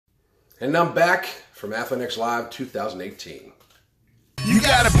And I'm back from Athlean Live 2018. You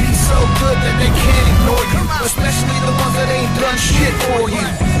gotta be so good that they can't ignore you, especially the ones that ain't done shit for you.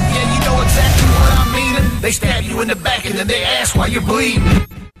 Yeah, you know exactly what I mean. They stab you in the back and then they ask why you're bleeding.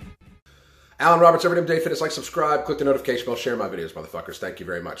 Alan Roberts, Everyday Fitness. Like, subscribe, click the notification bell, share my videos, motherfuckers. Thank you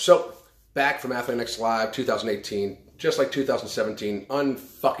very much. So, back from Athlean Live 2018, just like 2017,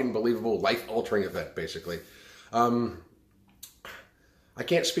 unfucking believable, life-altering event, basically. I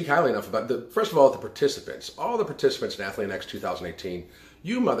can't speak highly enough about first of all, the participants. All the participants in Athlean 2018,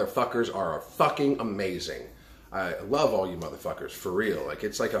 you motherfuckers are fucking amazing. I love all you motherfuckers, for real. Like,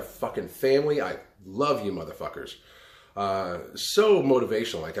 it's like a fucking family. I love you motherfuckers. So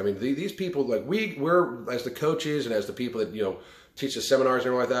motivational. Like, I mean, these people, like, we're as the coaches and as the people that, you know, teach the seminars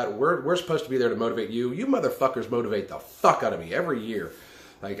and everything like that, we're supposed to be there to motivate you. You motherfuckers motivate the fuck out of me every year.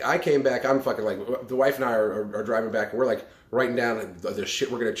 Like, I came back, I'm fucking, like, the wife and I are driving back, and we're, like, writing down the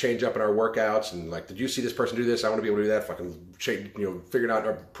shit we're going to change up in our workouts, and, like, did you see this person do this? I want to be able to do that. Fucking, you know, figuring out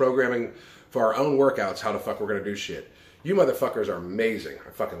our programming for our own workouts, how the fuck we're going to do shit. You motherfuckers are amazing. I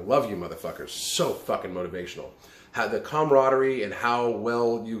fucking love you motherfuckers. So fucking motivational. How the camaraderie and how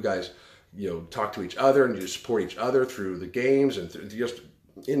well you guys, you know, talk to each other and you support each other through the games and just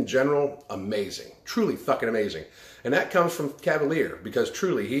in general, amazing. Truly fucking amazing. And that comes from Cavalier, because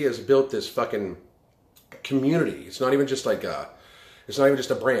truly he has built this fucking community. It's not even just like it's not even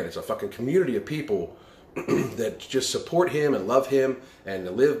just a brand. It's a fucking community of people that just support him and love him and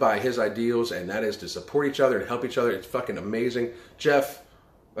live by his ideals, and that is to support each other and help each other. It's fucking amazing. Jeff,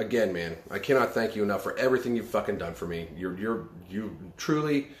 again, man, I cannot thank you enough for everything you've fucking done for me. You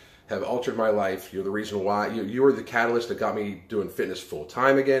truly have altered my life. You're the reason why. You were the catalyst that got me doing fitness full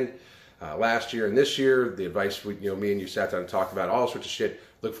time again. Last year and this year, the advice me and you sat down and talked about, all sorts of shit.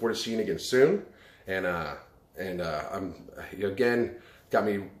 Look forward to seeing you again soon. And I'm, again, got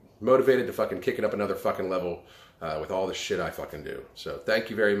me motivated to fucking kick it up another fucking level with all the shit I fucking do. So thank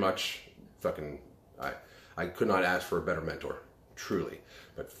you very much. Fucking, I could not ask for a better mentor, truly.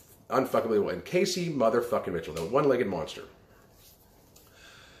 But unfucking believable. And Casey motherfucking Mitchell, the one-legged monster.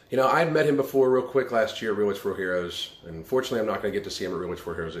 You know, I met him before real quick last year at Real Wits for Heroes, and unfortunately I'm not going to get to see him at Real Wits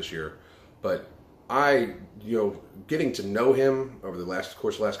for Heroes this year. But getting to know him over the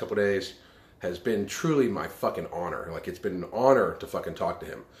course of the last couple of days has been truly my fucking honor. Like, it's been an honor to fucking talk to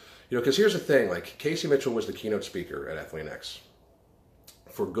him. You know, because here's the thing, like, Casey Mitchell was the keynote speaker at Athlean X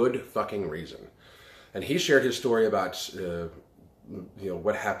for good fucking reason. And he shared his story about,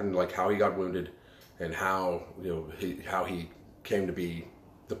 what happened, like how he got wounded and how, how he came to be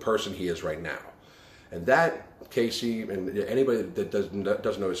the person he is right now. And that, Casey, and anybody that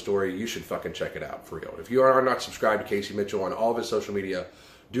doesn't know his story, you should fucking check it out, for real. If you are not subscribed to Casey Mitchell on all of his social media,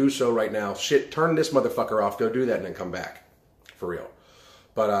 do so right now. Shit, turn this motherfucker off, go do that, and then come back, for real.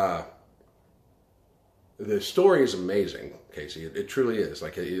 But the story is amazing, Casey. It truly is.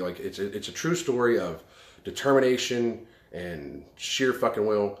 Like it's a true story of determination and sheer fucking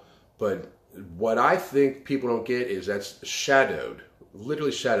will. But what I think people don't get is that's shadowed,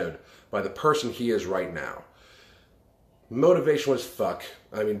 literally shadowed, by the person he is right now. Motivational as fuck.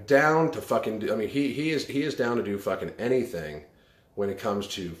 I mean, down to fucking. I mean, he is down to do fucking anything when it comes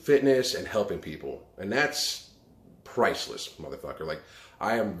to fitness and helping people, and that's priceless, motherfucker. Like,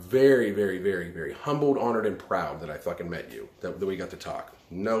 I am very, very, very, very humbled, honored, and proud that I fucking met you. That we got to talk.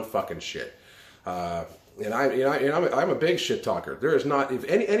 No fucking shit. And I'm a big shit talker. There is not,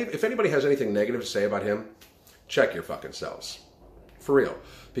 if anybody has anything negative to say about him, check your fucking selves. For real.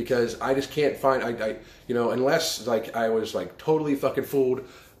 Because I just can't find, unless like I was like totally fucking fooled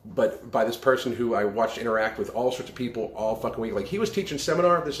but by this person who I watched interact with all sorts of people all fucking week. Like, he was teaching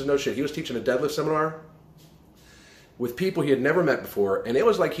seminar, this is no shit, he was teaching a deadlift seminar with people he had never met before, and it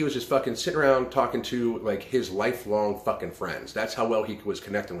was like he was just fucking sitting around talking to like his lifelong fucking friends. That's how well he was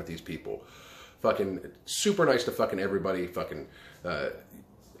connecting with these people. Fucking super nice to fucking everybody. Fucking, I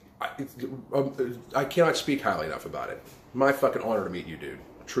cannot speak highly enough about it. My fucking honor to meet you, dude.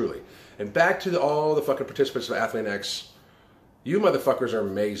 Truly. And back to all the fucking participants of Athlean X. You motherfuckers are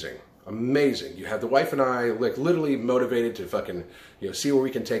amazing. Amazing. You have the wife and I, like, literally motivated to fucking, see where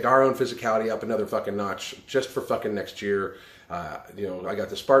we can take our own physicality up another fucking notch just for fucking next year. I got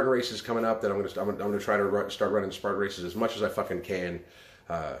the Spartan races coming up that I'm gonna try to start running Spartan races as much as I fucking can.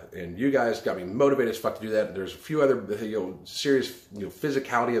 And you guys got me motivated as fuck to do that. There's a few other, serious,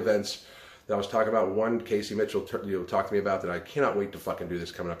 physicality events that I was talking about. One, Casey Mitchell, talked to me about that I cannot wait to fucking do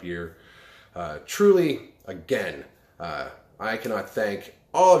this coming up year. Truly, again, I cannot thank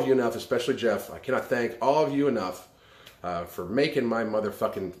all of you enough, especially Jeff. I cannot thank all of you enough for making my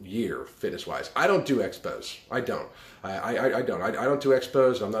motherfucking year fitness-wise. I don't do expos. I don't. I don't do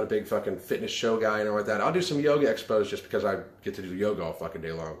expos. I'm not a big fucking fitness show guy and all like that. I'll do some yoga expos just because I get to do yoga all fucking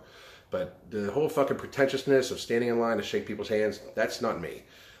day long. But the whole fucking pretentiousness of standing in line to shake people's hands, that's not me.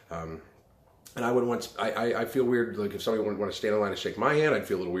 And I wouldn't want. I feel weird. Like if somebody would want to stand in line to shake my hand, I'd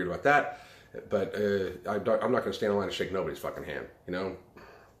feel a little weird about that. But I'm not going to stand in line to shake nobody's fucking hand, you know.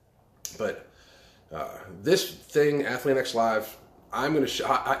 But this thing, Athlean X Live, I'm going to.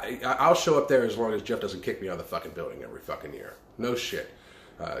 I'll show up there as long as Jeff doesn't kick me out of the fucking building every fucking year. No shit,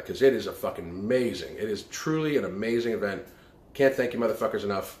 because it is a fucking amazing. It is truly an amazing event. Can't thank you motherfuckers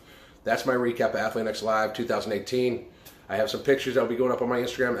enough. That's my recap of Athlean X Live 2018. I have some pictures that will be going up on my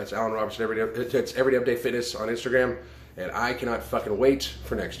Instagram. That's Alan Robertson it's Everyday Update Fitness on Instagram. And I cannot fucking wait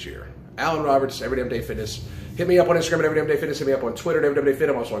for next year. Alan Roberts, Everyday Update Fitness. Hit me up on Instagram at Everyday Update Fitness. Hit me up on Twitter at Everyday Update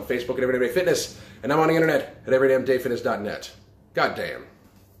Fitness. I'm also on Facebook at Everyday Update Fitness. And I'm on the internet at everydayupdatefitness.net. God damn.